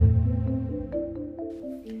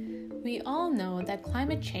We all know that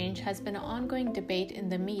climate change has been an ongoing debate in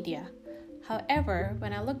the media. However,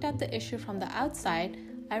 when I looked at the issue from the outside,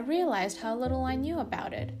 I realized how little I knew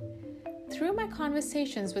about it. Through my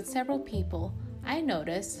conversations with several people, I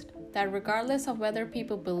noticed that regardless of whether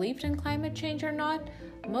people believed in climate change or not,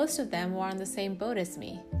 most of them were on the same boat as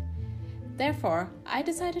me. Therefore, I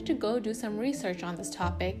decided to go do some research on this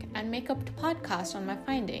topic and make a podcast on my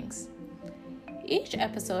findings. Each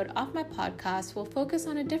episode of my podcast will focus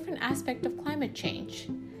on a different aspect of climate change.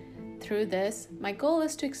 Through this, my goal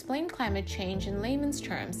is to explain climate change in layman's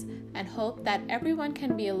terms and hope that everyone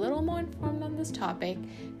can be a little more informed on this topic,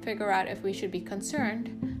 figure out if we should be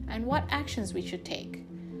concerned, and what actions we should take.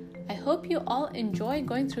 I hope you all enjoy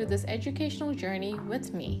going through this educational journey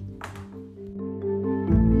with me.